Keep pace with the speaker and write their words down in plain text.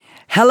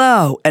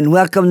Hello and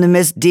welcome to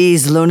Miss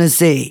D's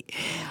Lunacy.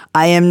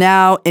 I am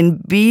now in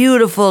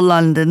beautiful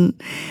London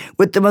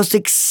with the most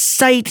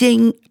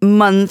exciting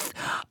month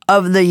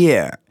of the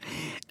year.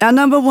 Now,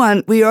 number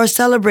one, we are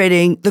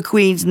celebrating the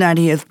Queen's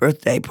 90th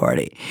birthday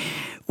party,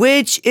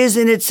 which is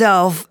in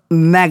itself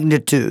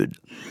magnitude.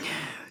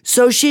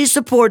 So she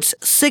supports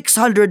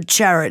 600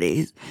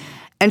 charities,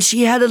 and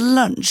she had a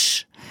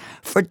lunch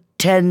for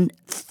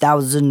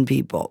 10,000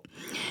 people.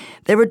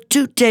 There were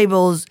 2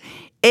 tables,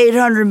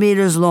 800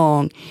 meters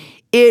long.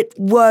 It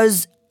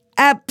was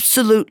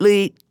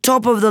absolutely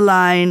top of the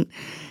line,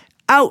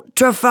 out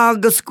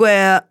Trafalgar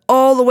Square,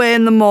 all the way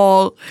in the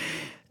mall.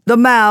 The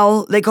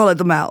Mall, they call it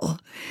the Mall.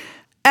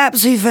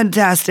 Absolutely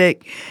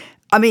fantastic.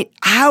 I mean,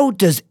 how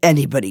does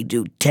anybody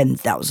do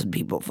 10,000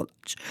 people for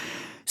lunch?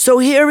 So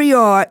here we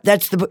are.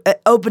 That's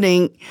the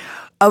opening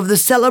of the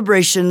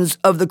celebrations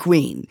of the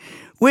Queen,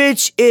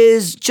 which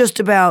is just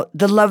about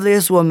the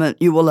loveliest woman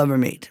you will ever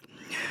meet.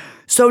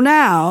 So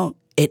now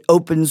it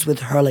opens with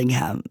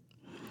Hurlingham.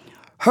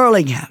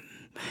 Hurlingham,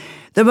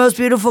 the most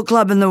beautiful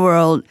club in the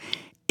world,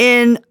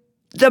 in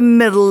the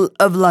middle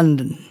of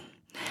London.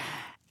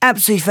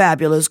 Absolutely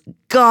fabulous.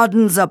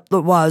 Gardens up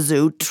the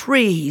wazoo,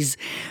 trees,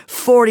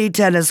 40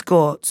 tennis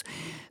courts.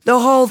 The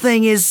whole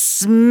thing is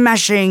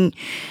smashing,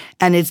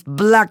 and it's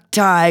black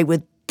tie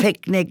with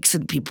picnics,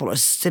 and people are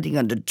sitting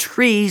under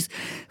trees.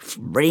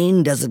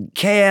 Rain doesn't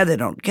care, they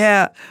don't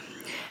care.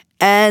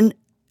 And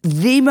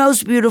the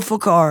most beautiful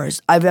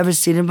cars I've ever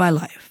seen in my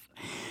life.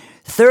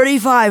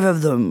 35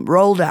 of them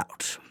rolled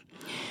out,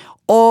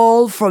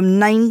 all from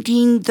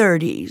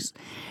 1930s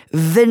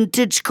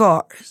vintage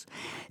cars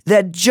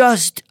that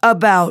just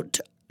about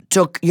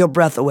took your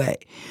breath away.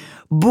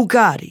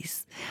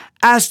 Bugattis,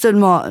 Aston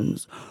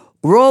Martins,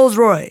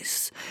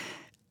 Rolls-Royce,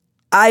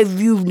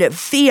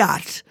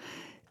 Fiat,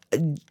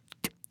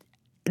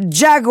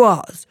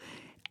 Jaguars.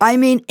 I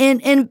mean,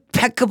 in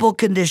impeccable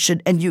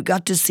condition, and you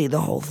got to see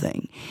the whole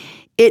thing.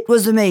 It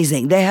was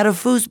amazing. They had a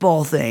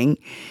foosball thing.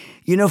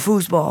 You know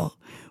foosball?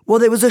 Well,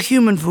 there was a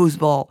human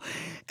foosball,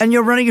 and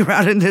you're running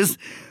around in this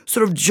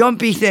sort of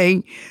jumpy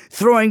thing,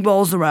 throwing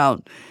balls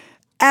around.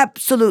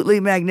 Absolutely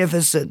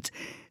magnificent.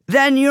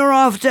 Then you're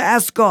off to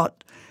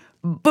Ascot.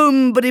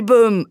 Boom, buddy,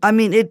 boom. I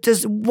mean, it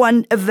just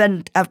one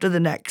event after the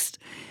next.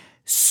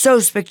 So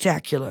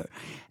spectacular.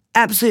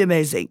 Absolutely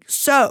amazing.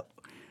 So,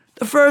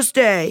 the first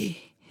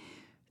day,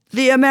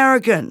 the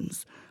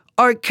Americans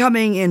are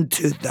coming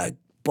into the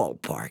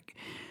ballpark.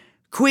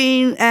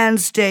 Queen Anne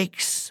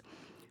Stakes,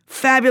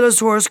 fabulous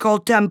horse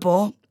called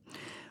Temple,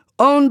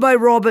 owned by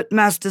Robert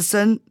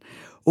Masterson,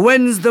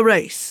 wins the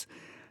race.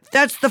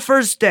 That's the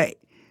first day.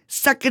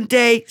 Second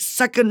day,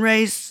 second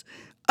race,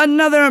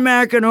 another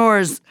American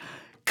horse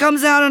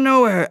comes out of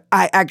nowhere.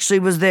 I actually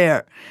was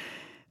there.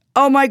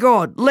 Oh my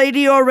God,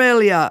 Lady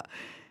Aurelia.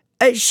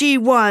 She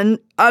won.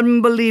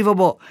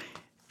 Unbelievable.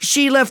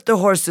 She left the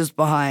horses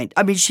behind.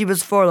 I mean, she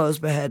was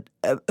furlongs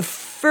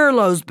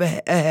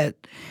ahead.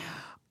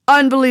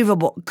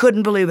 Unbelievable.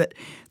 Couldn't believe it.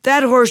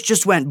 That horse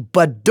just went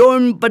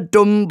ba-dum,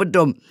 ba-dum,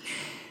 ba-dum.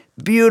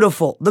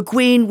 Beautiful. The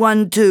Queen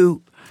won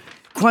 2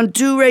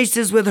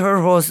 races with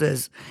her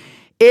horses.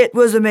 It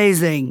was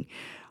amazing.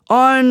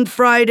 On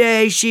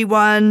Friday, she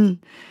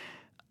won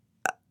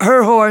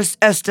her horse,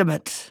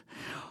 Estimate.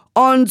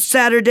 On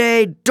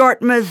Saturday,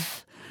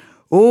 Dartmouth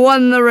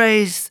won the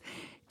race.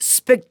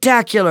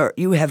 Spectacular.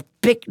 You have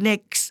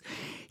picnics.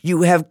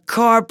 You have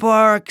car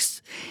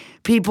parks.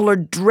 People are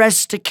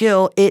dressed to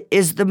kill. It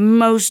is the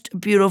most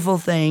beautiful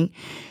thing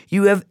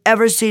you have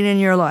ever seen in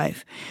your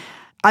life.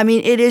 I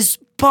mean, it is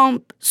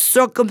pomp,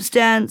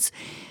 circumstance.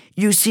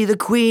 You see the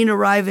Queen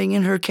arriving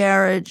in her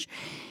carriage.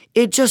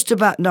 It just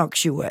about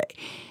knocks you away.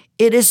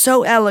 It is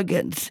so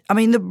elegant. I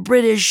mean, the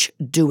British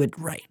do it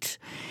right.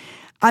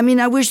 I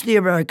mean, I wish the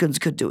Americans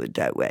could do it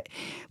that way.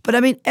 But I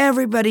mean,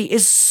 everybody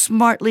is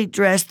smartly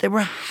dressed. There were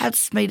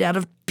hats made out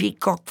of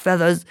peacock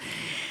feathers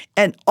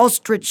and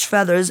ostrich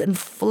feathers and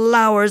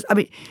flowers. I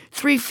mean,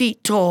 3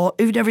 feet tall.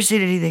 You've never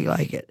seen anything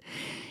like it.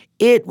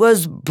 It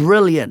was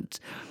brilliant.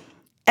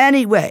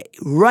 Anyway,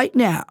 right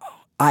now,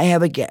 I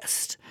have a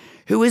guest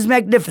who is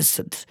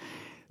magnificent,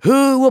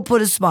 who will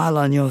put a smile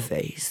on your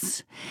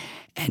face.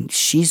 And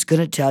she's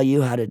going to tell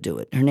you how to do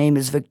it. Her name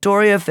is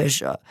Victoria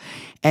Fisher,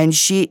 and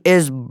she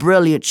is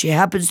brilliant. She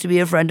happens to be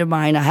a friend of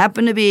mine. I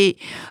happen to be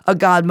a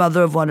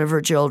godmother of one of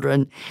her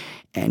children,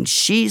 and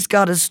she's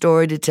got a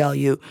story to tell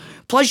you.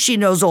 Plus, she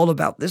knows all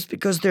about this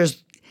because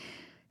there's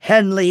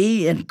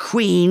Henley and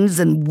Queens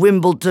and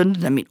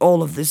Wimbledon. I mean,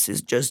 all of this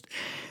is just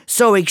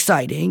so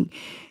exciting.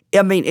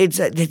 I mean, it's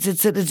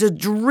a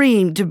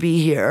dream to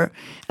be here,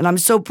 and I'm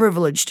so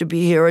privileged to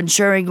be here and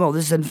sharing all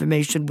this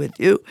information with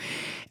you,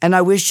 and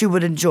I wish you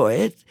would enjoy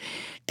it.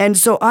 And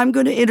so I'm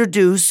going to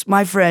introduce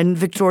my friend,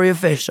 Victoria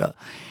Fisher.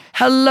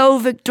 Hello,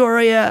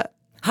 Victoria.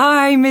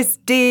 Hi, Miss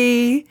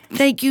D.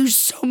 Thank you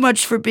so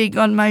much for being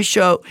on my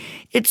show.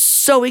 It's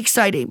so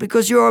exciting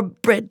because you're a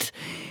Brit,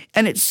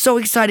 and it's so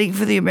exciting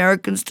for the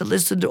Americans to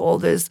listen to all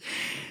this.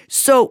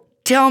 So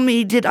tell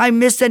me, did I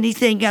miss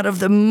anything out of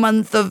the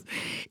month of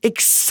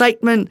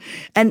excitement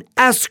and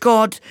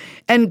Ascot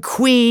and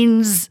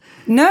Queens?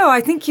 No,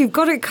 I think you've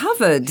got it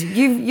covered.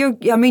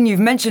 You've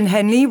mentioned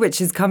Henley,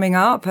 which is coming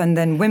up, and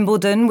then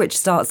Wimbledon, which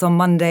starts on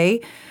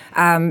Monday.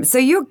 So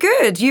you're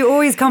good. You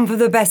always come for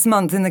the best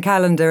month in the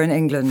calendar in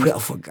England. Well,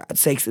 for God's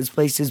sakes, this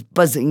place is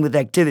buzzing with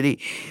activity.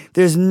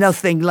 There's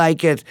nothing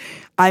like it.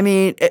 I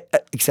mean,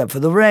 except for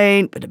the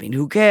rain, but I mean,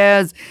 who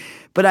cares?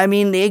 But I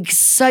mean, the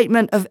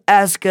excitement of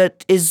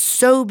Ascot is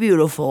so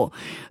beautiful.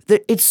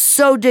 It's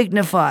so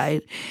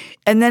dignified.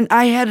 And then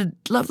I had a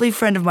lovely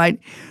friend of mine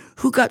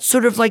who got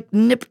sort of like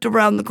nipped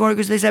around the corner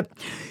because they said,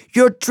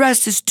 your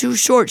dress is too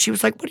short. She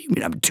was like, what do you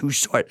mean I'm too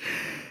short?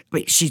 I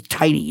mean, she's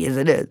tiny as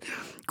it is.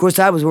 Of course,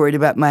 I was worried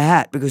about my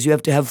hat because you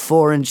have to have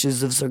 4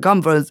 inches of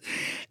circumference.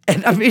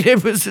 And I mean,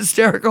 it was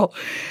hysterical.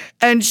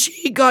 And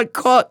she got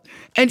caught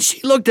and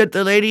she looked at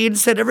the lady and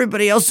said,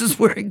 everybody else is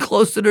wearing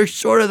clothes that are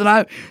shorter than I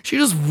am. She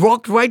just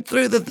walked right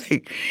through the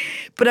thing.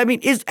 But I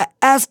mean,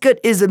 Ascot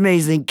is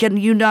amazing. Can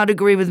you not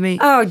agree with me?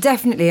 Oh,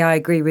 definitely I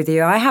agree with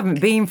you. I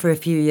haven't been for a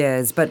few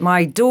years, but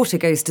my daughter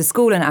goes to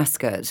school in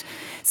Ascot.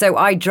 So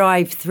I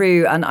drive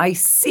through and I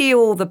see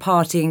all the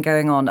partying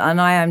going on and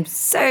I am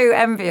so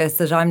envious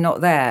that I'm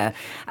not there.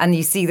 And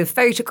you see the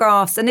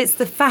photographs and it's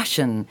the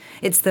fashion.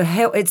 It's the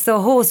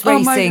horse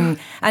racing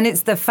and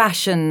it's the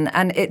fashion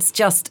and it's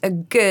just a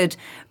good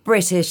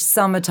British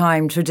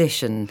summertime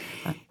tradition.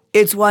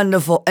 It's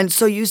wonderful. And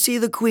so you see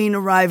the Queen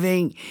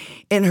arriving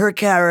in her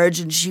carriage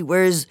and she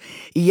wears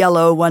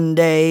yellow one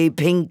day,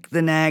 pink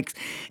the next,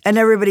 and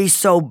everybody's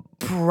so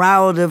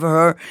proud of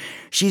her.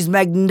 She's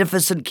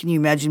magnificent. Can you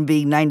imagine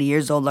being 90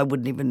 years old? I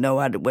wouldn't even know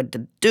what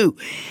to do.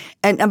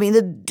 And I mean,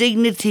 the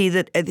dignity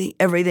that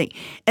everything.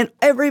 And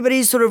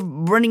everybody's sort of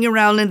running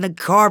around in the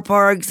car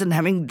parks and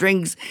having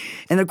drinks.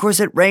 And of course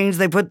it rains.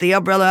 They put the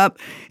umbrella up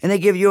and they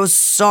give you a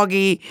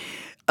soggy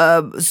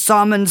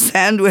salmon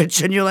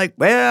sandwich, and you're like,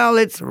 well,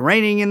 it's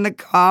raining in the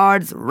car,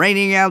 it's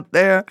raining out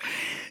there.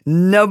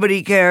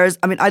 Nobody cares.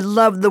 I mean, I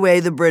love the way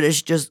the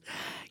British just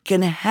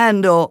can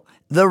handle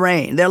the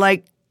rain. They're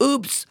like,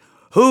 oops,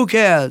 who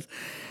cares?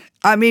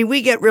 I mean,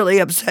 we get really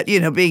upset,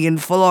 being in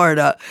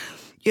Florida.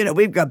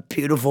 We've got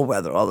beautiful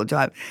weather all the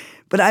time.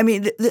 But I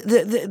mean,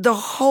 the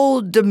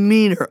whole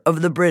demeanor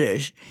of the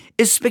British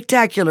is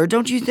spectacular,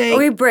 don't you think?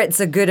 We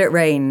Brits are good at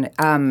rain.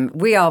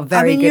 We are very good at rain.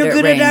 I mean, you're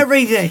good at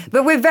everything.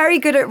 But we're very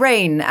good at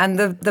rain. And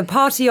the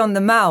party on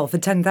the Mall for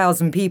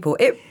 10,000 people,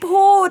 it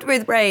poured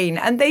with rain.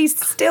 And they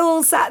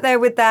still sat there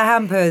with their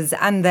hampers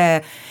and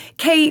their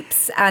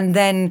capes and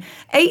then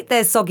ate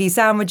their soggy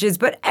sandwiches.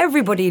 But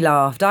everybody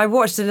laughed. I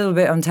watched a little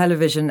bit on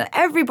television.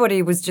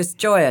 Everybody was just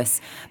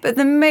joyous. But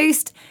the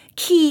most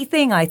key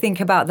thing I think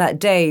about that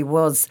day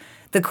was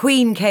the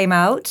Queen came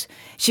out.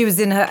 She was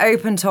in her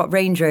open-top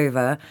Range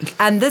Rover,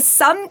 and the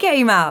sun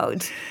came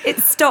out. It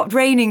stopped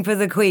raining for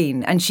the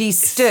Queen, and she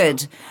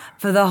stood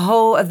for the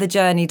whole of the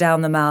journey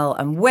down the Mall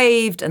and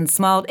waved and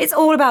smiled. It's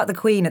all about the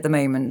Queen at the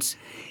moment.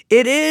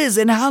 It is.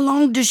 And how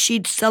long does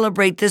she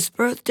celebrate this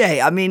birthday?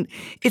 I mean,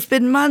 it's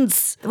been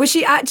months. Well,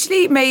 she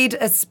actually made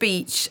a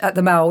speech at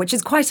the Mall, which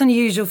is quite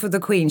unusual for the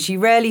Queen. She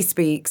rarely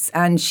speaks,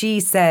 and she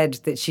said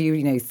that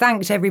she,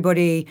 thanked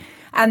everybody.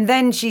 And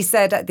then she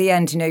said at the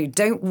end,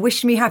 don't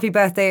wish me happy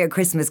birthday at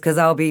Christmas because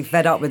I'll be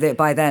fed up with it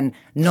by then.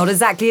 Not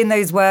exactly in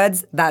those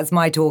words. That's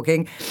my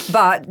talking.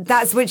 But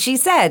that's what she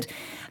said.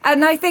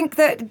 And I think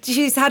that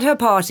she's had her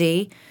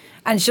party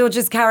and she'll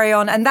just carry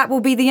on. And that will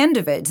be the end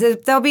of it.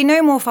 There'll be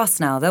no more fuss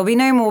now. There'll be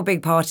no more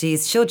big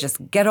parties. She'll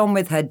just get on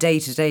with her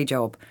day-to-day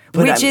job,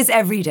 which is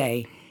every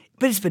day.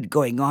 But it's been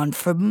going on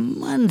for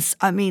months.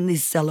 I mean,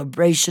 these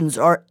celebrations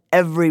are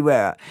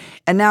everywhere.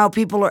 And now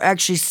people are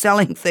actually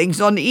selling things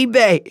on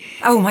eBay.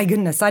 Oh, my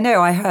goodness. I know.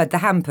 I heard the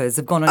hampers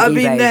have gone on eBay. I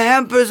mean, the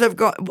hampers have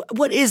gone...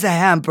 What is a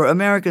hamper?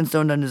 Americans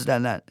don't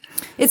understand that.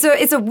 It's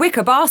a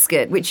wicker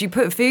basket which you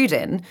put food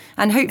in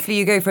and hopefully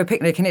you go for a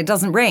picnic and it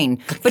doesn't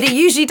rain. But it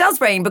usually does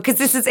rain because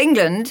this is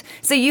England.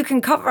 So you can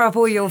cover up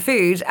all your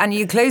food and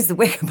you close the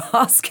wicker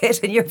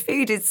basket and your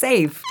food is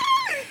safe.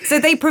 So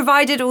they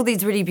provided all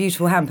these really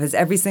beautiful hampers.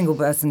 Every single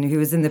person who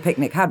was in the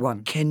picnic had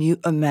one. Can you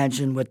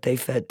imagine what they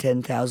fed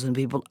 10,000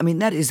 people? I mean,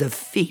 that is a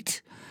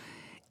feat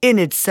in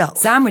itself.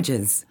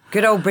 Sandwiches.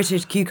 Good old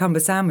British cucumber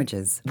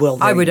sandwiches. Well,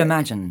 I would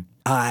imagine.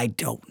 I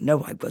don't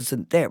know. I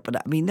wasn't there. But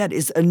I mean, that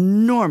is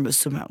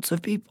enormous amounts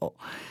of people.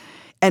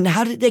 And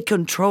how did they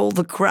control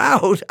the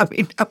crowd? I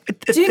mean,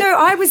 do you know,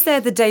 I was there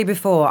the day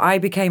before I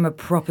became a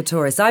proper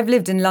tourist. I've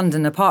lived in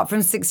London, apart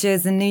from 6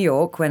 years in New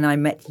York when I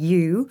met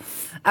you.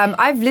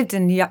 I've lived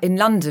in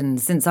London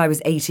since I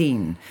was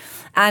 18.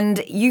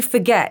 And you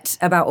forget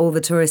about all the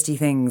touristy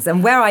things.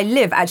 And where I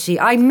live, actually,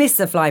 I miss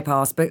a fly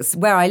past, but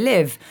where I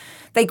live,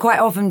 they quite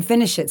often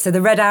finish it. So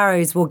the red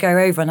arrows will go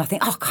over and I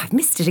think, oh, God, I've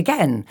missed it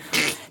again.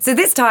 So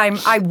this time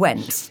I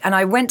went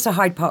to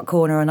Hyde Park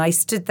Corner and I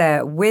stood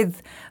there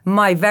with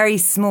my very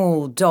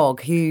small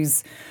dog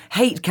whose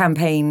hate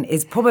campaign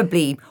is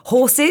probably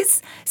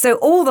horses. So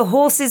all the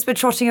horses were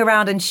trotting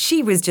around and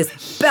she was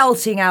just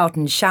belting out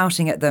and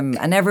shouting at them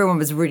and everyone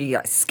was really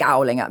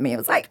scowling at me. It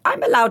was like,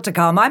 I'm allowed to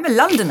come. I'm a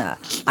Londoner.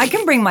 I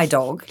can bring my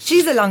dog.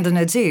 She's a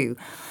Londoner too.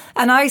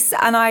 And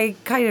I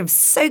kind of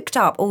soaked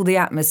up all the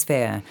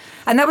atmosphere.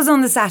 And that was on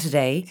the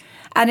Saturday.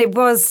 And it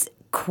was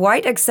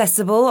quite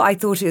accessible. I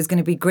thought it was going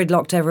to be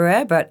gridlocked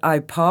everywhere, but I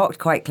parked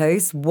quite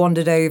close,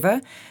 wandered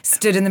over,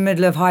 stood in the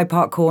middle of Hyde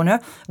Park Corner,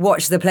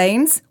 watched the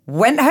planes,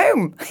 went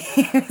home.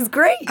 It was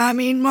great. I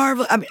mean,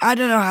 Marvel. I mean, I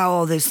don't know how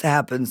all this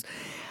happens.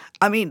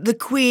 I mean, the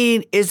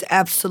Queen is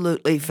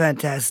absolutely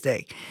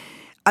fantastic.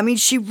 I mean,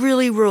 she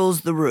really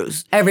rules the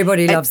roost.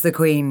 Everybody loves the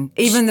Queen.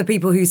 Even the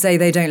people who say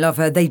they don't love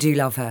her, they do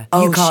love her.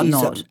 You can't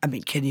not. I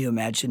mean, can you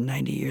imagine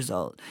 90 years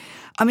old?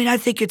 I mean, I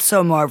think it's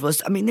so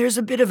marvelous. I mean, there's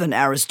a bit of an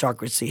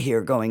aristocracy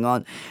here going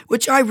on,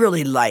 which I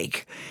really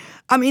like.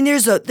 I mean,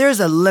 there's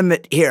a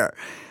limit here.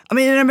 I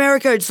mean, in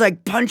America, it's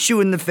like punch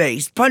you in the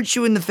face.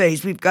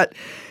 We've got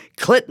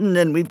Clinton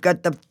and we've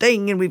got the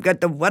thing and we've got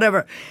the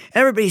whatever.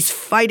 Everybody's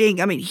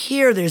fighting. I mean,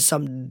 here there's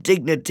some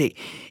dignity.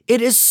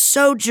 It is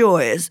so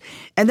joyous.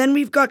 And then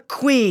we've got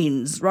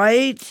Queens,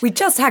 right? We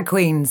just had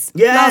Queens.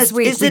 Yes. Last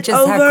week Is we it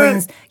just had over?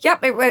 Queens.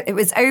 Yep, it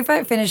was over.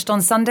 It finished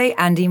on Sunday.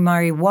 Andy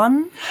Murray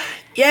won.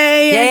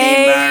 Yay,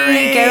 Andy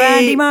Murray! Go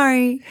Andy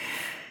Murray.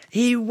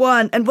 He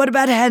won. And what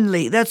about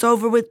Henley? That's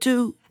over with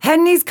too?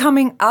 Henley's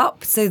coming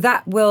up, so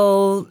that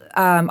will,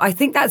 I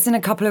think that's in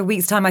a couple of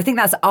weeks' time. I think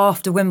that's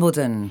after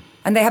Wimbledon.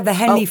 And they have the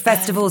Henley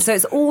Festival, so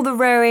it's all the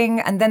rowing,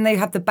 and then they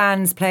have the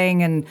bands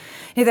playing, and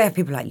they have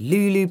people like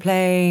Lulu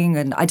playing,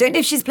 and I don't know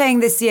if she's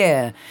playing this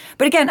year.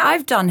 But again,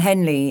 I've done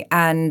Henley,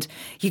 and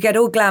you get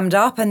all glammed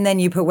up, and then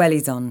you put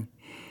wellies on.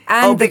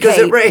 And because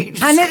it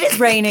rains. And then it's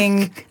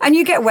raining, and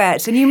you get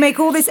wet, and you make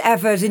all this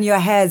effort, and your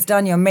hair's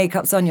done, your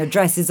makeup's on, your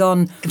dress is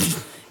on.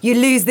 You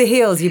lose the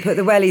heels, you put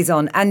the wellies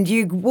on, and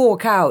you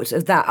walk out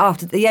of that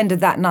after the end of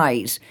that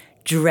night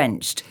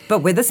drenched,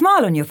 but with a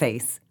smile on your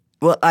face.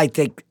 Well, I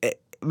think,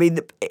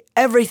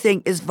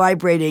 everything is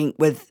vibrating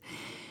with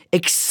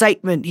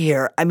excitement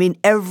here. I mean,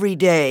 every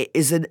day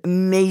is an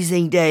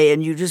amazing day,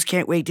 and you just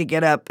can't wait to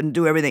get up and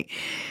do everything.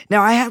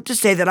 Now, I have to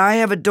say that I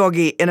have a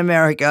doggie in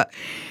America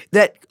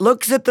that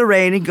looks at the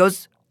rain and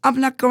goes, I'm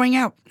not going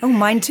out. Oh,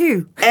 mine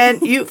too.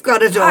 And you've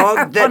got a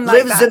dog that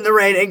lives in the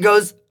rain and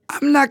goes,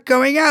 I'm not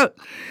going out.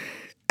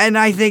 And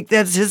I think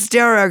that's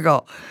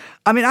hysterical.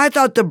 I mean, I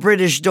thought the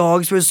British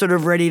dogs were sort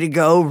of ready to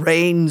go,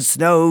 rain,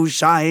 snow,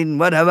 shine,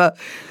 whatever.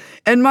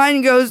 And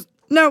mine goes,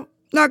 no,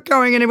 not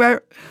going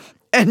anywhere.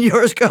 And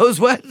yours goes,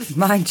 what?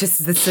 Mine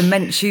just, the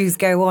cement shoes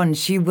go on.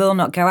 She will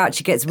not go out.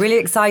 She gets really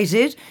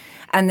excited.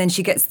 And then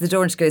she gets to the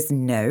door and she goes,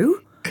 no,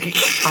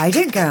 I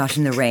don't go out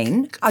in the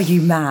rain. Are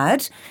you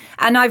mad?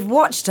 And I've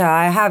watched her.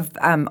 I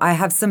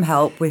have some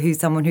help with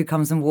someone who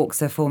comes and walks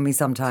her for me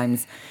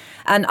sometimes.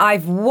 And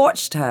I've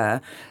watched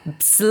her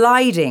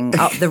sliding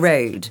up the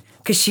road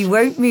because she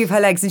won't move her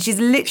legs and she's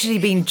literally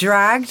been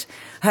dragged.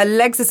 Her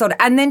legs are solid.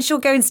 And then she'll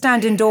go and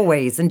stand in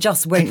doorways and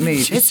just won't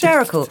move.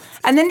 Hysterical.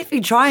 And then if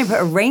you try and put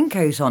a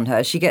raincoat on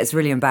her, she gets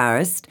really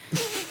embarrassed.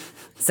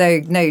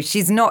 So, no,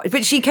 she's not.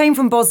 But she came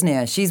from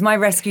Bosnia. She's my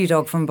rescue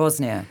dog from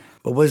Bosnia.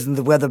 Well, wasn't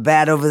the weather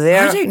bad over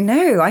there? I don't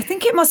know. I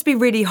think it must be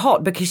really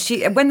hot because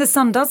when the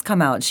sun does come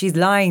out, she's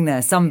lying there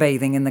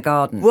sunbathing in the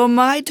garden. Well,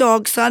 my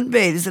dog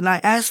sunbathes, and I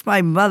asked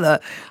my mother,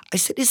 I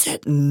said, is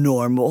that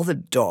normal, the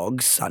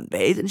dogs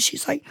sunbathe? And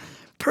she's like,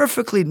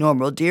 perfectly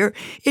normal, dear.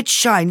 It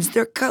shines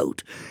their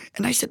coat.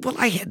 And I said, well,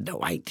 I had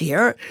no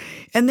idea.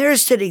 And they're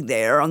sitting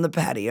there on the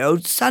patio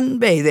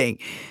sunbathing.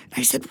 And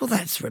I said, well,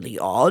 that's really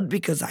odd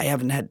because I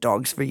haven't had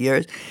dogs for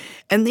years.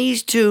 And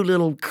these two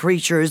little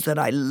creatures that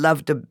I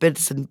love to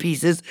bits and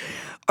pieces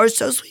are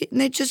so sweet, and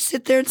they just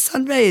sit there and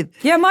sunbathe.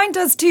 Yeah, mine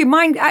does too.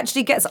 Mine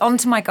actually gets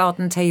onto my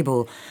garden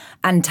table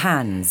and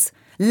tans,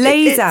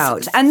 lays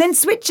out, and then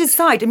switches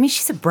side. I mean,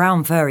 she's a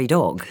brown furry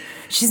dog.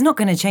 She's not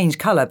going to change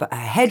colour, but her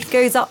head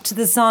goes up to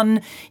the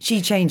sun.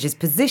 She changes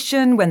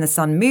position. When the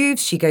sun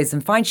moves, she goes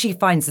and finds a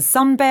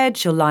sunbed.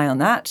 She'll lie on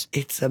that.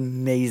 It's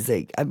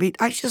amazing. I mean,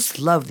 I just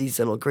love these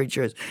little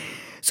creatures.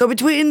 So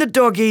between the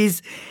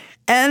doggies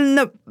and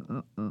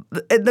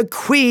the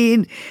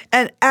Queen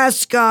and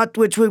Ascot,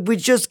 which we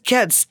just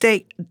can't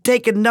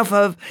take enough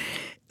of,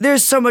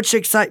 there's so much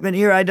excitement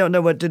here, I don't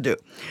know what to do.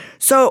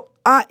 So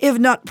I have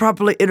not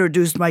properly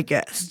introduced my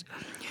guest.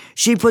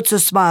 She puts a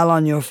smile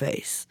on your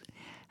face.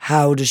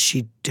 How does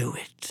she do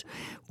it?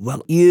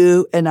 Well,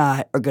 you and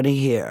I are going to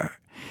hear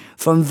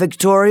from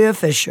Victoria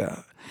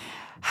Fisher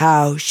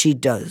how she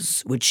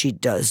does what she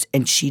does,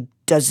 and she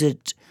does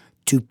it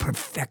to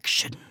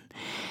perfection.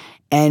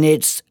 And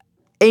it's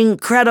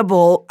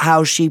incredible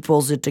how she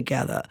pulls it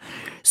together.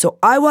 So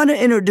I want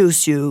to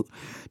introduce you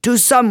to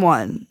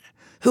someone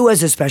who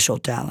has a special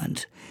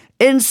talent,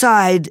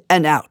 inside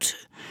and out.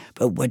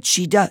 But what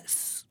she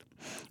does,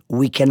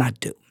 we cannot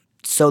do.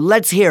 So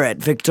let's hear it,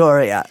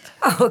 Victoria.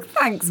 Oh,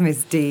 thanks,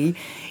 Miss D.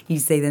 You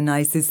say the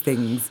nicest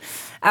things.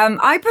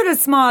 I put a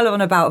smile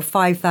on about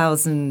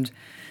 5,000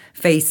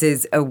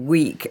 faces a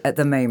week at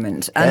the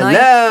moment. And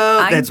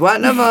Hello, that's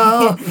wonderful.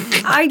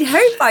 I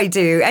hope I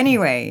do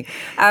anyway.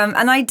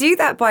 And I do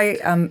that by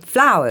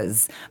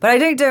flowers, but I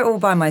don't do it all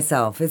by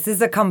myself. This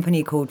is a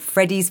company called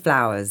Freddie's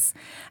Flowers.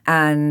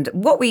 And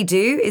what we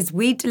do is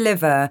we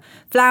deliver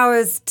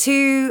flowers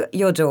to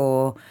your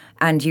door,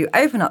 and you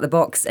open up the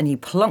box and you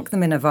plonk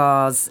them in a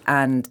vase,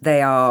 and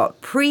they are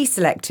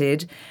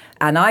pre-selected.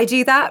 And I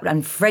do that,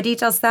 and Freddie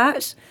does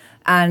that.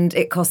 And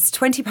it costs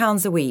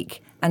 £20 a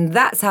week. And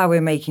that's how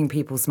we're making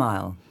people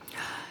smile.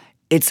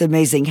 It's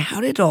amazing.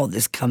 How did all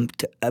this come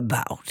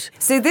about?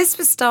 So this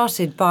was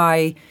started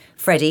by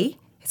Freddie.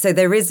 So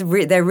there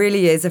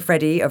really is a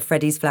Freddie of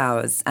Freddie's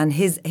Flowers. And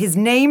his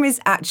name is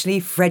actually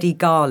Freddie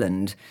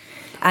Garland.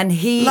 And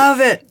he Love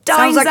it.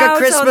 dines Sounds like out a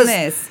Christmas. on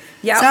this.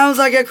 Yep. Sounds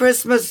like a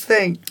Christmas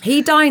thing.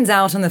 He dines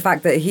out on the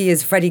fact that he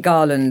is Freddie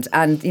Garland,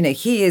 and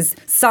he is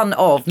son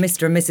of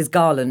Mr. and Mrs.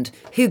 Garland,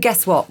 who,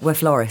 guess what, were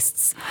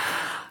florists.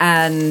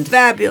 And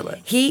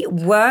fabulous. He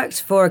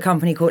worked for a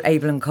company called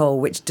Abel & Cole,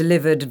 which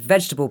delivered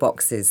vegetable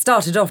boxes.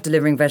 Started off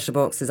delivering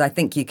vegetable boxes. I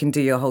think you can do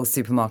your whole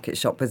supermarket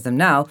shop with them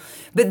now.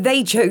 But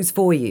they chose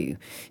for you.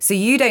 So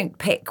you don't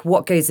pick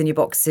what goes in your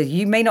box. So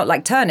you may not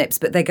like turnips,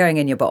 but they're going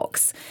in your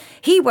box.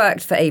 He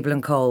worked for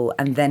Abel & Cole,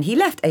 and then he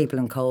left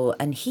Abel & Cole,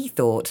 and he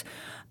thought,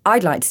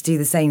 I'd like to do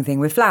the same thing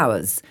with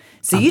flowers.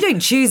 So you don't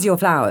choose your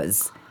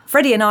flowers.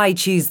 Freddie and I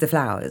choose the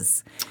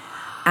flowers.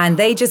 And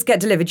they just get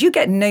delivered. You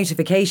get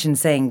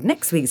notifications saying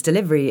this week's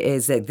delivery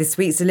is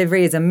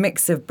a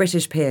mix of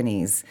British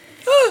peonies.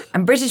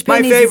 And British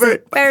peonies is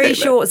a very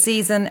short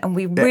season, and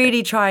we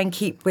really try and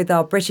keep with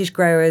our British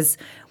growers.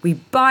 We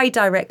buy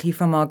directly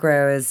from our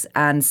growers.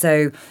 And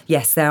so,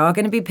 yes, there are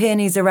going to be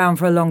peonies around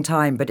for a long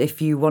time, but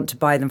if you want to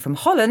buy them from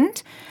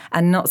Holland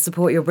and not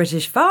support your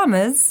British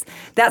farmers,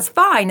 that's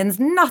fine. And there's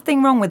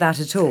nothing wrong with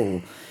that at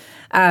all.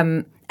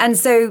 And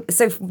so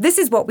this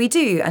is what we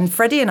do. And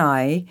Freddie and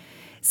I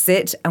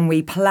sit and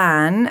we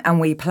plan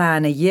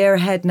a year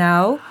ahead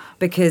now,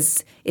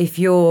 because if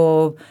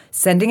you're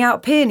sending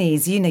out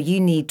peonies, you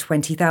need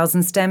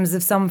 20,000 stems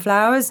of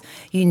sunflowers,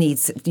 you need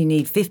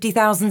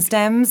 50,000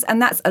 stems,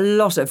 and that's a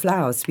lot of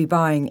flowers to be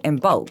buying in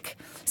bulk.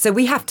 So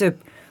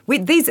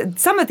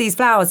some of these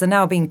flowers are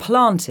now being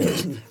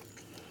planted.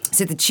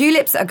 So the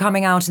tulips that are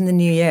coming out in the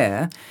new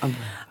year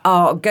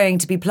are going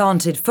to be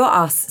planted for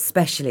us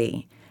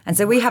specially. And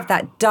so we have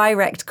that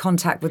direct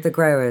contact with the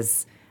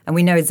growers. And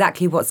we know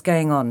exactly what's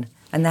going on,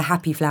 and they're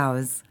happy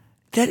flowers.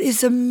 That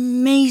is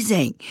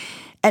amazing.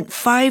 And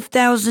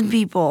 5,000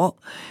 people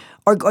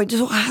are going to...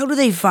 So how do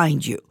they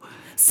find you?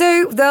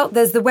 So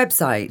there's the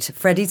website,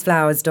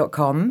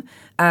 freddiesflowers.com.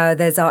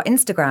 There's our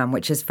Instagram,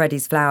 which is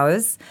Freddie's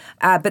Flowers.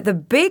 But the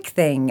big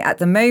thing at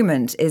the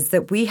moment is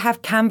that we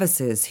have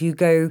canvassers who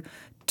go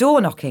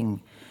door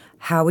knocking.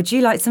 How would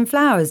you like some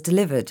flowers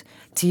delivered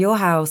to your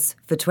house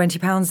for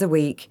 £20 a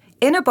week?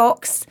 In a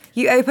box,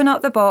 you open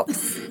up the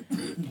box,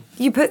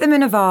 you put them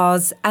in a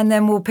vase, and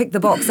then we'll pick the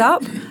box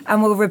up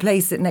and we'll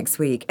replace it next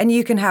week. And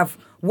you can have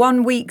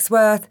 1 week's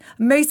worth.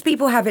 Most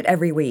people have it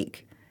every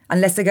week,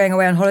 unless they're going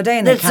away on holiday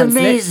and they cancel it.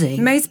 That's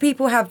amazing. Most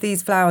people have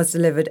these flowers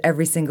delivered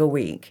every single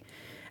week.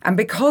 And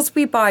because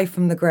we buy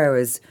from the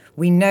growers,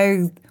 we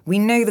know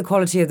the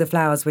quality of the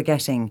flowers we're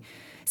getting.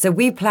 So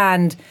we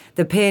planned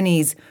the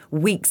peonies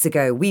weeks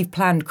ago. We've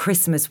planned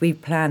Christmas.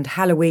 We've planned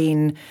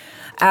Halloween.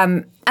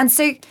 And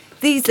so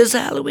does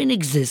Halloween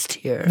exist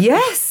here?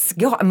 Yes,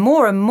 God,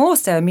 more and more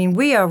so. I mean,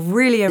 we are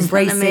really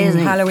embracing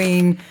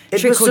Halloween,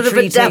 trick-or-treating. It was sort of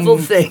a devil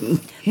thing.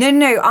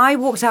 No, I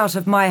walked out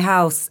of my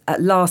house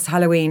at last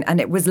Halloween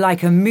and it was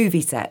like a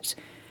movie set.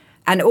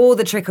 And all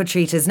the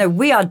trick-or-treaters, no,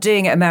 we are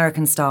doing it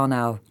American style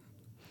now.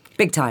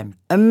 Big time.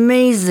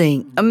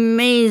 Amazing.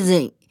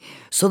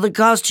 So the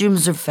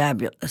costumes are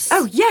fabulous.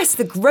 Oh, yes,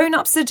 the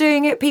grown-ups are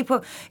doing it.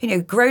 People,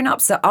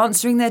 grown-ups are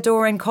answering their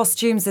door in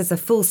costumes. There's a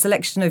full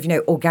selection of,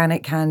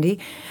 organic candy.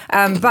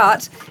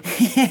 But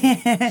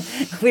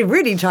we're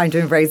really trying to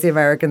embrace the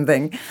American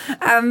thing.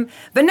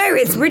 But no,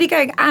 it's really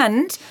going.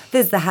 And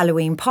there's the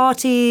Halloween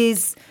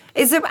parties.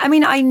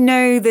 I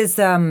know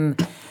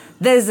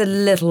there's a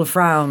little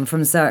frown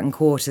from certain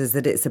quarters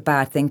that it's a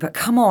bad thing, but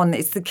come on,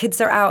 it's the kids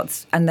are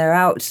out and they're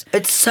out.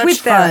 It's such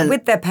fun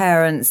with their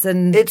parents,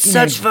 and it's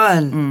such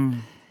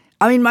fun.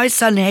 I mean, my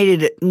son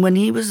hated it. When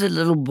he was a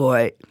little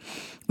boy,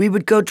 we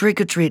would go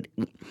trick or treat,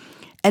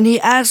 and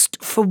he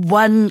asked for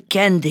one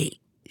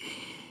candy,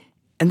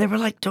 and they were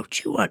like,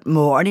 "Don't you want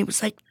more?" And he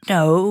was like,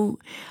 "No,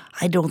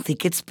 I don't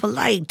think it's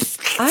polite."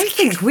 I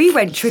think we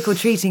went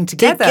trick-or-treating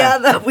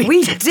together.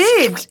 We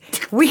did.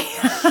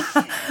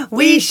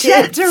 We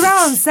shipped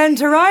around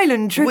Centre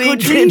Island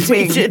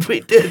trick-or-treating. We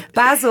did.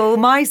 Basil,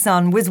 my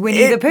son, was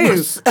Winnie the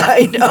Pooh.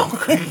 I know.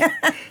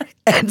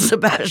 And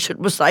Sebastian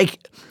was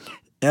like,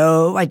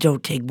 No, I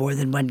don't take more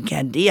than one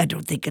candy. I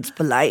don't think it's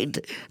polite.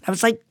 I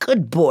was like,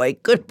 good boy,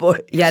 good boy.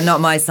 Yeah, not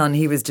my son.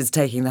 He was just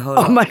taking the whole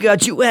Oh lot. my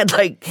God, you had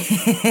like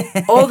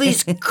all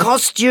these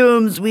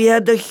costumes. We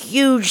had the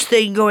huge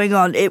thing going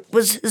on. It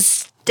was They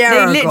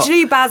hysterical.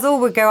 literally, Basil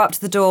would go up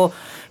to the door,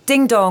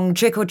 ding dong,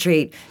 trick or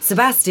treat.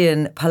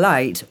 Sebastian,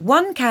 polite,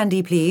 1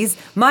 candy please.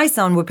 My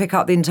son would pick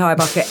up the entire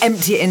bucket,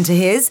 empty it into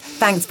his.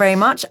 Thanks very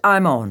much,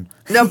 I'm on.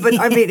 No, but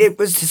I mean, it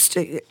was just,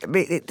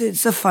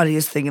 it's the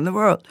funniest thing in the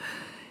world.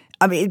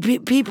 I mean,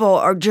 people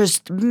are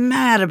just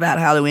mad about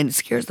Halloween. It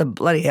scares the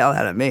bloody hell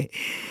out of me.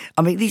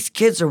 I mean, these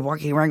kids are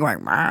walking around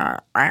going, rah,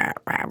 rah,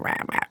 rah, rah,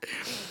 rah.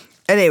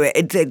 Anyway,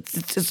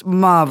 it's just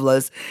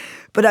marvelous.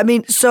 But I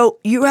mean, so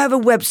you have a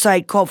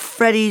website called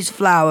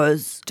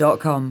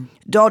Freddy'sFlowers.com,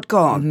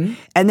 .com.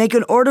 and they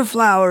can order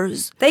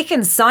flowers. They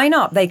can sign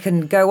up. They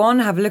can go on,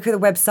 have a look at the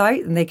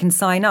website, and they can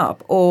sign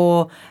up.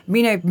 Or,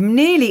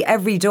 nearly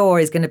every door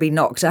is going to be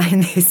knocked out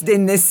in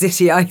this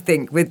city, I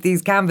think, with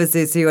these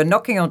canvassers who are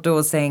knocking on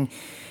doors saying,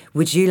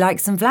 would you like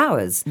some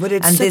flowers? But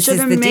it's and such an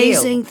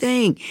amazing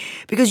thing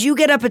because you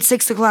get up at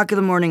 6 o'clock in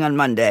the morning on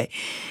Monday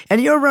and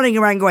you're running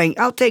around going,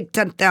 I'll take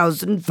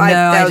 10,000, 5,000.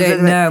 No, I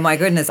don't know. My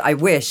goodness, I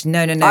wish.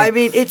 No. I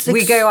mean,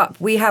 we go up.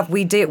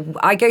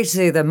 I go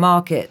to the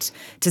market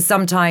to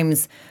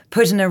sometimes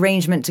put an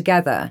arrangement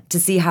together to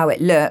see how it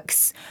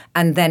looks,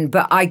 and then.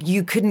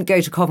 You couldn't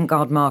go to Covent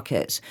Garden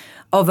Market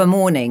of a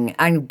morning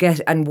and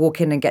walk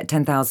in and get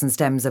 10,000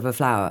 stems of a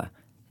flower.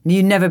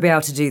 You'd never be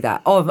able to do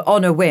that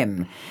on a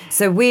whim.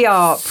 So we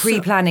are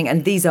pre-planning,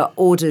 and these are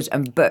ordered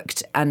and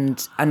booked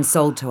and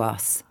sold to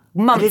us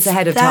months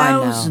ahead of time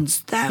now.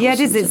 Thousands. Yeah, it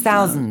is. It's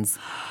thousands.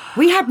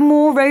 We had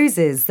more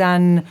roses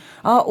than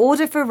our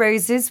order for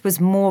roses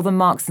was more than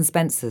Marks and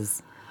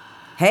Spencer's.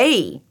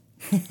 Hey.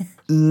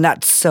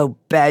 Not so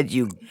bad,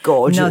 you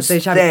gorgeous Not so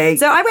shabby. thing.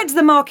 So I went to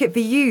the market for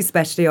you,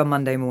 especially on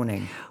Monday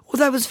morning. Well,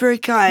 that was very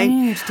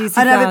kind. Yeah, to do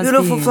some I'd have a flowers for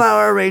beautiful you.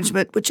 flower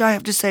arrangement, which I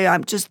have to say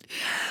I'm just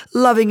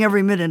loving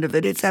every minute of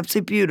it. It's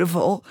absolutely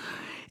beautiful.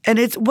 And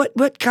it's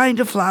what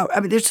kind of flower? I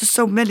mean, there's just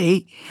so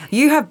many.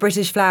 You have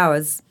British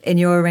flowers in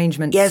your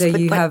arrangement. Yes, so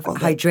but you have well,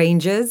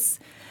 hydrangeas.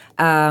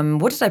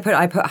 What did I put?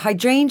 I put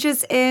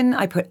hydrangeas in.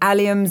 I put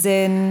alliums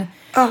in.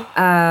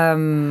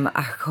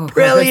 It's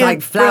Brilliant,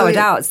 like flowered brilliant.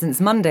 out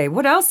since Monday.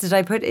 What else did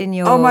I put in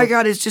your? Oh my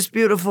God, it's just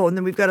beautiful. And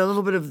then we've got a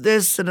little bit of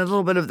this and a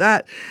little bit of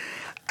that.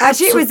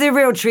 Actually, it was a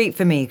real treat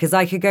for me because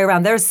I could go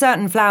around. There are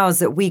certain flowers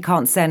that we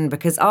can't send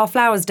because our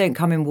flowers don't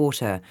come in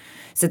water.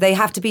 So they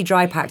have to be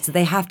dry packed. So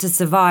they have to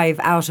survive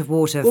out of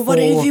water. Well, what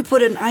if you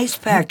put an ice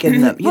pack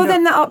in them?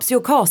 Then that ups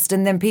your cost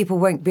and then people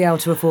won't be able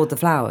to afford the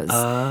flowers.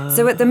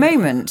 So at the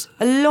moment,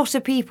 a lot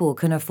of people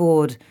can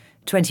afford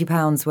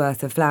 £20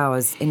 worth of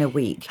flowers in a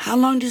week. How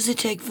long does it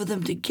take for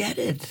them to get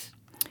it?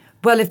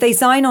 Well, if they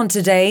sign on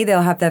today,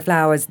 they'll have their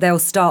flowers. They'll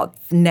start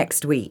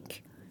next week.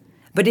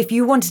 But if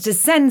you wanted to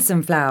send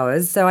some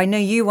flowers, so I know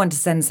you want to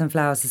send some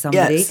flowers to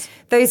somebody, Yes.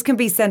 those can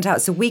be sent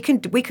out. So we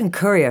can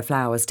courier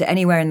flowers to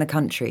anywhere in the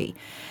country.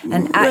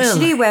 And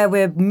actually where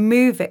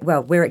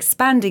we're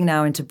expanding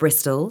now into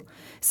Bristol.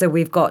 So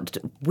we've got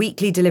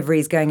weekly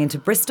deliveries going into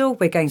Bristol.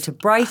 We're going to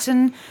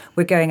Brighton.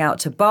 We're going out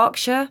to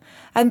Berkshire.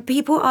 And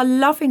people are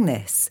loving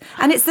this.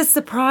 And it's the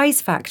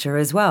surprise factor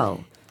as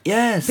well.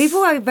 Yes. People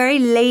are very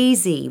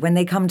lazy when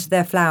they come to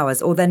their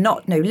flowers, or they're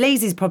not. No,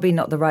 lazy is probably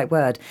not the right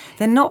word.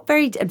 They're not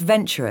very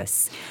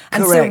adventurous.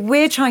 And Correct. so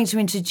we're trying to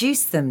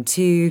introduce them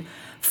to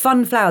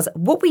fun flowers.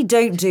 What we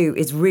don't do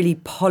is really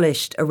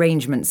polished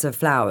arrangements of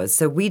flowers.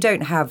 So we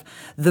don't have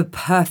the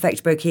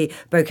perfect bouquet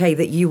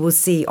that you will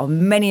see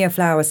on many a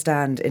flower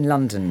stand in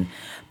London.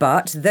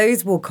 But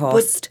those will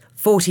cost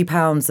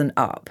 £40 and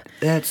up.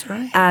 That's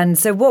right. And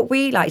so what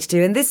we like to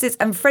do,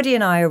 and Freddie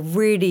and I are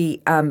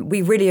really,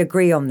 we really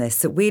agree on this,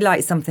 that we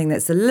like something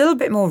that's a little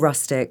bit more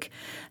rustic,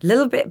 a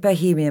little bit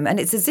bohemian, and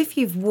it's as if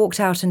you've walked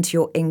out into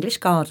your English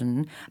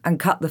garden and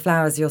cut the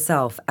flowers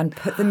yourself and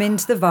put them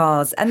into the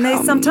vase. And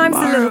they're sometimes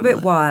a little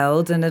bit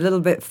wild and a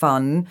little bit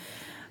fun.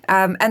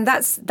 And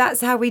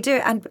that's how we do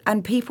it.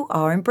 And people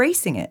are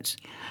embracing it.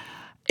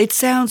 It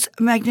sounds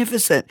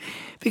magnificent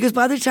because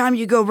by the time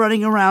you go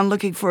running around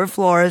looking for a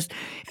florist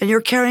and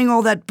you're carrying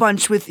all that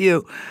bunch with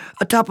you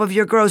atop of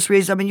your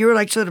groceries, I mean, you're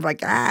like sort of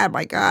like,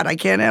 my God, I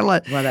can't handle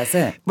it. Well, that's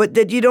it. But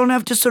that you don't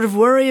have to sort of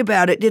worry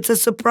about it. It's a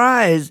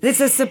surprise.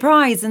 It's a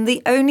surprise, and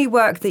the only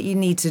work that you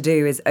need to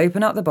do is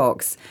open up the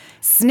box,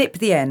 snip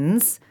the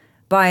ends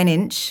by an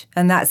inch,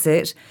 and that's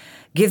it.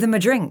 Give them a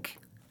drink.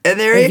 And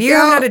there If you you go.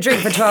 haven't had a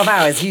drink for 12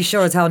 hours, you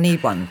sure as hell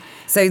need one.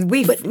 So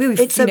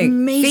It's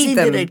amazing feed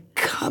them. that it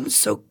comes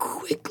so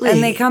quickly.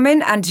 And they come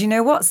in, and do you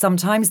know what?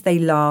 Sometimes they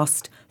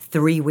last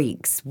 3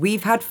 weeks.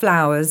 We've had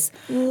flowers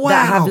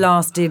that have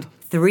lasted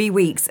 3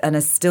 weeks and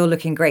are still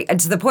looking great. And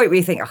to the point where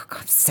you think, oh,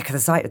 God, I'm sick of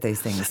the sight of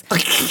those things.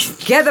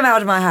 Get them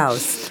out of my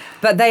house.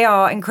 But they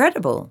are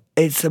incredible.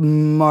 It's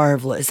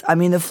marvelous. I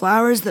mean, the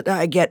flowers that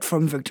I get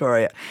from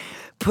Victoria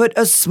put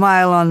a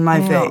smile on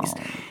my face.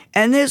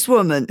 And this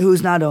woman,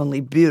 who's not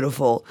only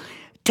beautiful,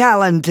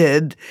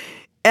 talented,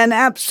 and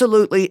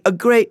absolutely a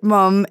great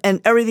mom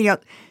and everything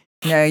else,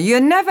 No, you're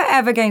never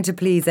ever going to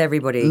please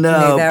everybody.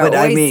 No, there but are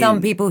I always mean-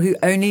 some people who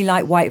only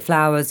like white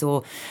flowers,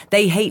 or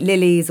they hate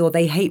lilies, or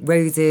they hate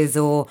roses,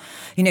 or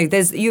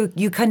there's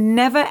you can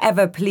never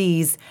ever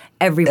please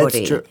everybody.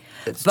 That's true.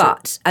 That's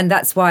but and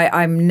that's why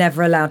I'm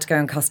never allowed to go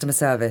on customer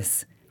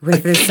service.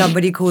 If there's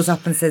somebody calls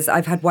up and says,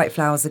 I've had white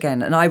flowers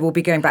again, and I will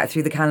be going back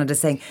through the calendar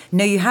saying,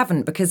 no, you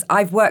haven't, because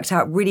I've worked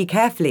out really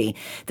carefully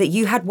that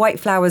you had white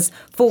flowers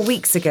 4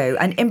 weeks ago,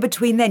 and in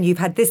between then you've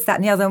had this, that,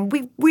 and the other, and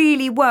we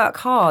really work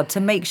hard to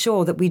make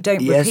sure that we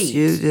don't Yes, repeat.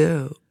 you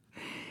do.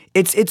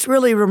 It's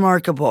really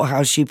remarkable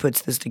how she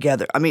puts this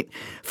together. I mean,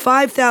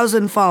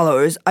 5,000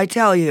 followers, I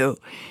tell you,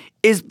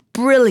 is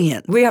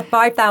brilliant. We have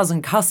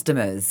 5,000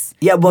 customers.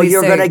 Yeah, well,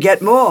 you're going to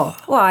get more.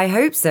 Well, I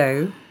hope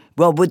so.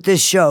 Well, with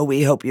this show,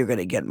 we hope you're going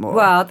to get more.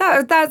 Well,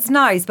 that's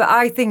nice, but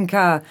I think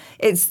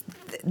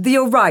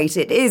you're right.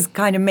 It is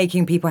kind of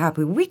making people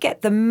happy. We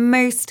get the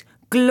most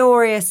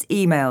glorious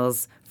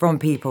emails from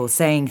people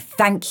saying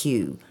thank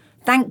you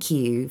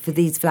for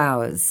these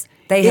flowers.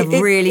 They have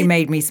really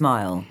made me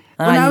smile.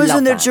 And when I was love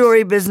in the that.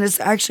 jewelry business,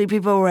 actually,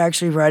 people were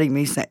actually writing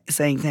me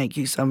saying thank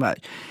you so much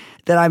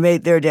that I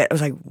made their day. I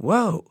was like,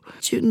 whoa,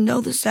 do you know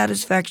the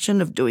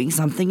satisfaction of doing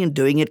something and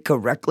doing it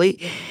correctly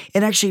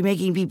and actually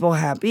making people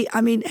happy?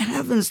 I mean,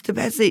 heavens to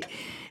Betsy,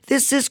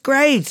 this is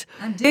great.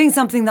 I'm doing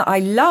something that I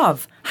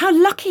love. How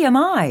lucky am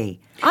I?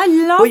 I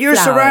love Well, you're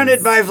flowers.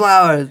 surrounded by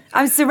flowers.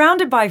 I'm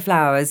surrounded by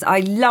flowers.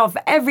 I love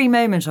every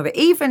moment of it.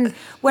 Even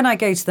when I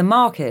go to the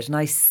market and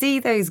I see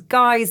those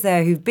guys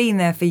there who've been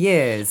there for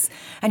years,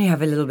 and you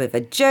have a little bit of a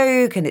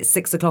joke, and it's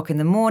 6 o'clock in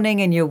the morning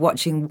and you're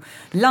watching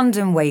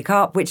London wake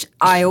up, which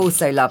I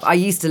also love. I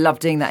used to love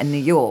doing that in New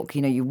York.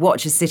 You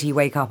watch a city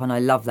wake up, and I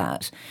love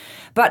that.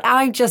 But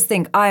I just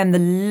think I am the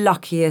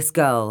luckiest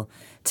girl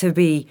to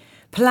be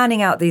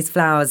planning out these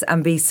flowers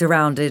and be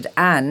surrounded,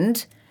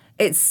 and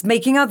it's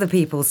making other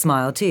people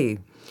smile too.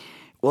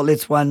 Well,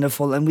 it's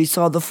wonderful. And we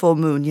saw the full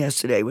moon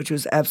yesterday, which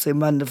was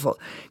absolutely wonderful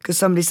because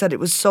somebody said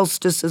it was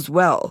solstice as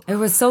well. It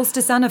was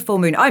solstice and a full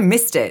moon. I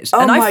missed it.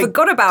 Oh and I my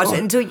forgot about God. it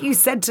until you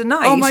said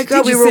tonight. Oh my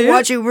God, Did you we see were it?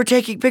 watching, we were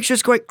taking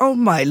pictures going, oh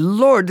my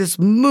Lord, this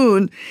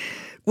moon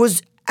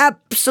was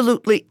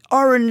absolutely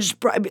orange.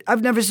 I mean,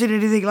 I've never seen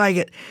anything like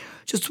it.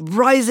 Just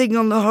rising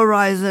on the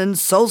horizon,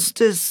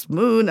 solstice,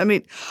 moon. I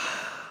mean,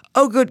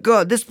 oh good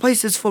God, this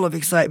place is full of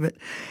excitement.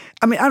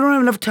 I mean, I don't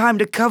have enough time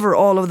to cover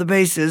all of the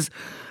bases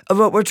of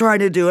what we're trying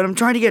to do. And I'm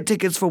trying to get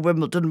tickets for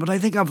Wimbledon, but I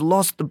think I've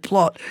lost the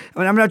plot. I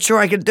mean, I'm not sure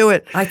I can do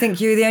it. I think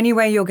the only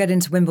way you'll get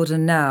into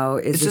Wimbledon now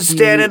is It's if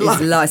to stand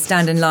in line.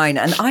 stand in line.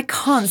 And I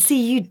can't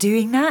see you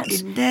doing that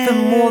No. for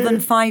more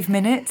than 5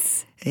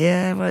 minutes.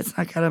 Yeah, well, it's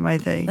not kind of my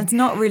thing. That's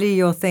not really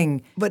your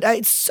thing. But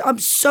I'm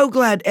so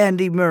glad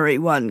Andy Murray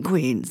won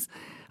Queens.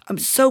 I'm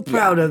so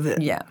proud of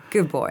it. Yeah,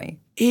 good boy.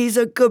 He's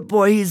a good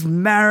boy. He's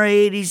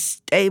married. He's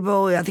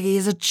stable. I think he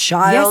has a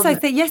child.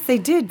 Yes, they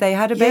did. They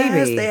had a baby.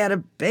 Yes, they had a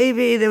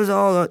baby. There was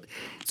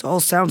it all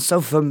sounds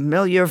so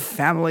familiar.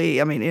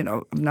 Family. I mean,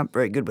 I'm not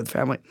very good with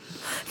family.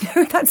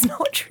 No, that's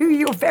not true.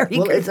 You're very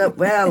Well, good.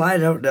 I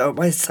don't know.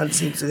 My son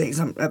seems to think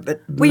I'm a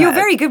bit Well, you're mad.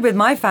 very good with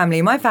my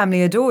family. My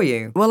family adore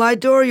you. Well, I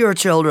adore your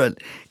children.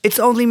 It's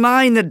only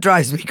mine that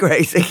drives me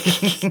crazy.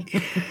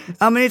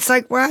 I mean, it's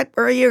like, what?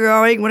 Where are you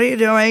going? What are you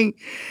doing?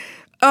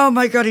 Oh,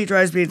 my God, he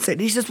drives me insane.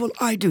 He says, well,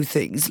 I do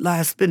things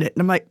last minute.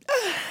 And I'm like,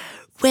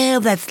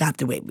 well, that's not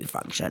the way we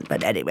function.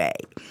 But anyway.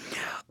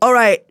 All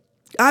right.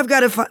 I've got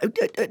to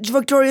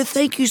Victoria,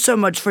 thank you so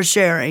much for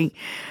sharing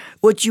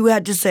what you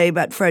had to say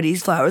about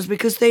Freddie's flowers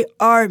because they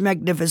are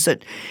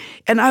magnificent.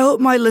 And I hope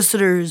my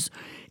listeners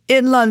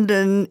in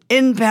London,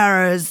 in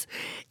Paris,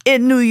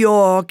 in New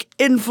York,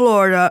 in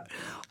Florida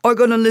are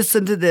going to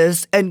listen to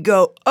this and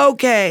go,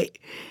 okay,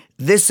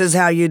 this is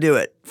how you do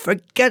it.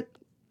 Forget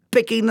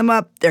picking them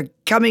up. They're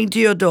coming to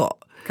your door.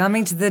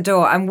 Coming to the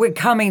door, and we're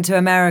coming to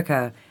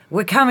America.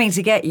 We're coming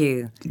to get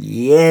you.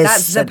 Yes.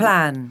 That's the and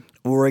plan.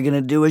 We're going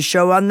to do a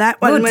show on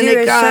that one We'll when do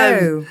it a comes.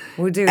 show.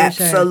 We'll do a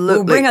show. Absolutely.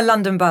 We'll bring a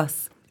London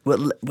bus.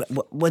 Well,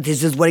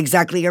 this is what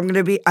exactly I'm going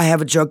to be. I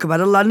have a joke about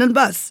a London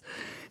bus.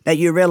 Now,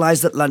 you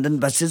realize that London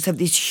buses have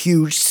these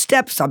huge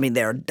steps. I mean,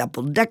 they're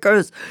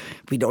double-deckers.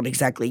 We don't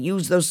exactly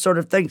use those sort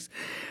of things.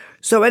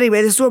 So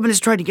anyway, this woman is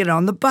trying to get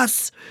on the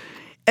bus,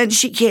 and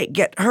she can't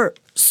get her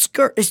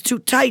skirt is too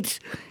tight,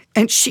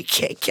 and she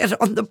can't get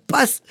on the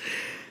bus.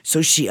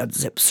 So she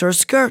unzips her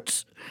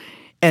skirt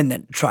and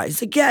then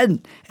tries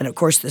again. And of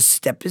course, the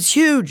step is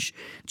huge.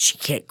 She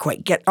can't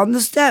quite get on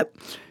the step.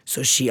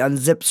 So she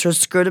unzips her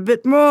skirt a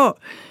bit more.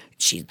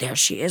 There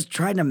she is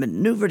trying to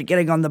maneuver to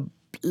getting on the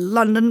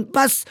London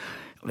bus.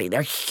 I mean,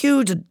 they're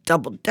huge,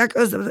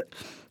 double-deckers.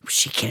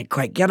 She can't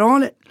quite get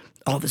on it.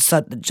 All of a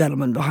sudden, the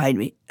gentleman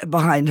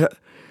behind her,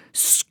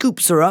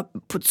 scoops her up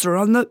and puts her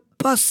on the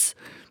bus.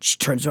 She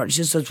turns around and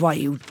she says, why are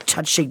you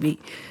touching me?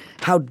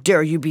 How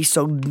dare you be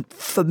so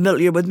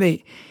familiar with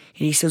me?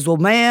 And he says, well,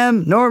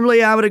 ma'am,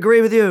 normally I would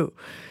agree with you.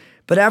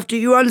 But after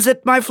you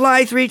unzipped my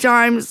fly 3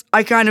 times,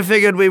 I kind of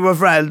figured we were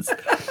friends.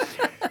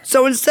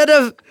 So instead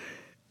of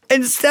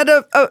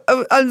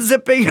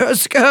unzipping her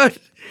skirt,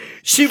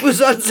 she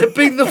was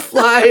unzipping the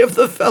fly of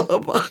the fellow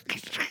bug.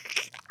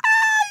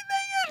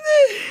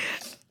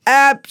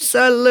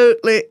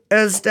 absolutely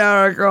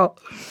hysterical.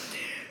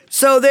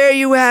 So there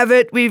you have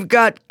it. We've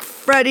got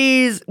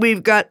Freddy's,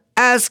 we've got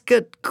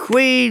Ascot,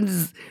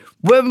 Queens,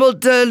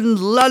 Wimbledon,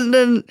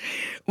 London.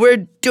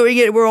 We're doing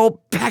it. We're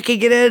all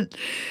packing it in.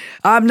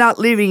 I'm not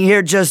leaving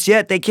here just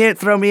yet. They can't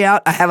throw me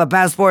out. I have a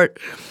passport.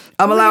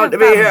 I'm allowed to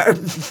be here.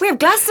 We have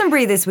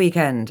Glastonbury this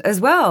weekend as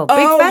well.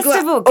 Big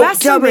festival,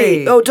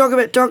 Glastonbury. Tell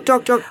me.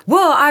 Talk.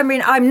 Well, I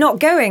mean, I'm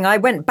not going. I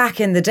went back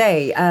in the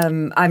day.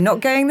 I'm not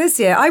going this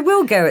year. I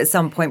will go at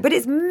some point, but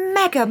it's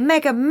mega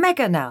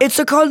now. It's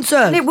a concert.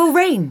 And it will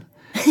rain.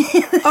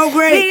 Oh,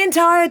 great. The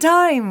entire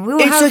time.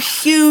 It's a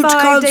huge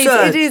 5 concert.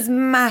 days. It is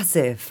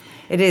massive.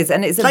 It is,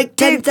 and it's a like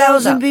big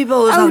 10,000 build-up. people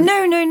or Oh,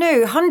 something.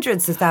 no.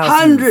 Hundreds of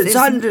thousands.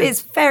 Hundreds.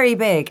 It's very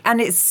big, and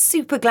it's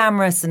super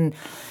glamorous and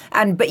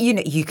but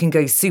you can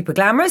go super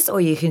glamorous, or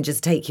you can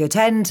just take your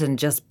tent and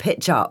just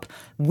pitch up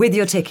with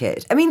your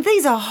ticket. I mean,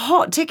 these are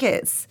hot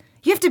tickets.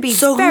 You have to be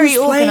very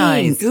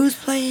organised. Who's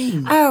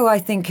playing? Oh, I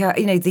think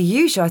the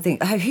usual. I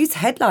think who's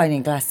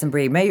headlining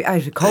Glastonbury? Maybe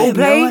Coldplay, I have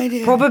no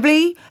idea.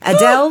 probably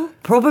Adele,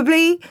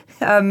 probably.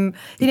 Gwyneth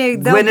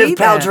Gwyneth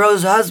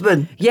Paltrow's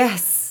husband.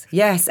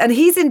 Yes, and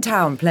he's in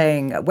town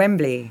playing at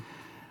Wembley.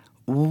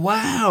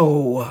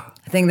 Wow.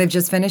 I think they've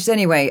just finished.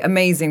 Anyway,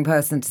 amazing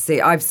person to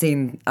see. I've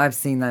seen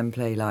them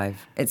play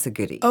live. It's a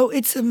goodie. Oh,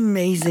 it's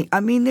amazing. I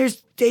mean,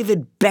 there's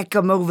David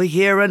Beckham over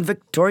here and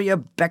Victoria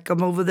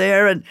Beckham over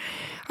there. And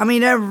I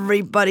mean,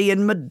 everybody,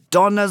 and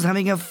Madonna's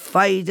having a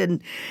fight,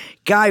 and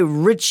Guy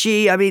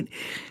Ritchie. I mean,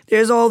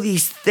 there's all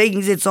these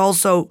things. It's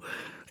also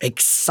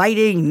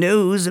exciting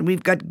news. And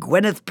we've got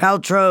Gwyneth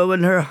Paltrow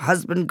and her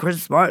husband,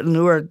 Chris Martin,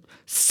 who are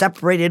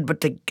separated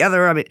but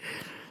together. I mean,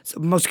 it's the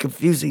most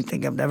confusing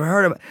thing I've never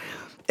heard of.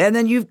 And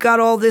then you've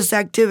got all this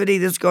activity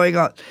that's going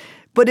on.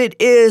 But it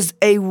is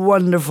a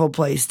wonderful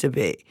place to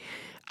be.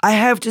 I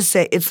have to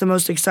say, it's the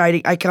most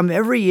exciting. I come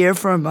every year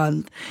for a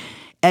month,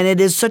 and it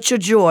is such a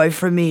joy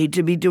for me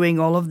to be doing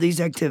all of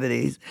these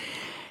activities.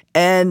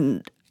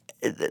 And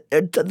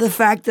the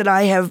fact that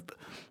I have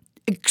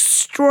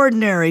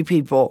extraordinary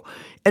people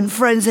and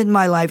friends in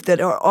my life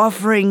that are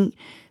offering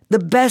the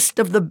best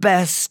of the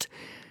best,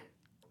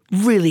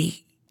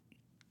 really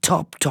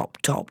top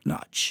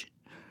notch.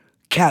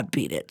 Can't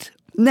beat it.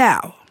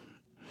 Now,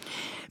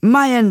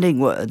 my ending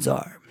words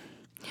are,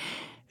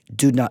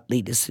 do not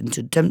lead us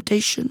into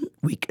temptation.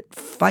 We can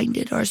find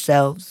it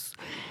ourselves.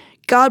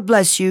 God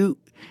bless you.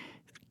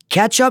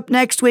 Catch up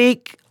next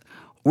week.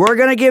 We're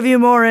going to give you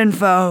more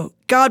info.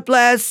 God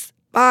bless.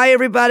 Bye,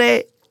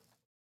 everybody.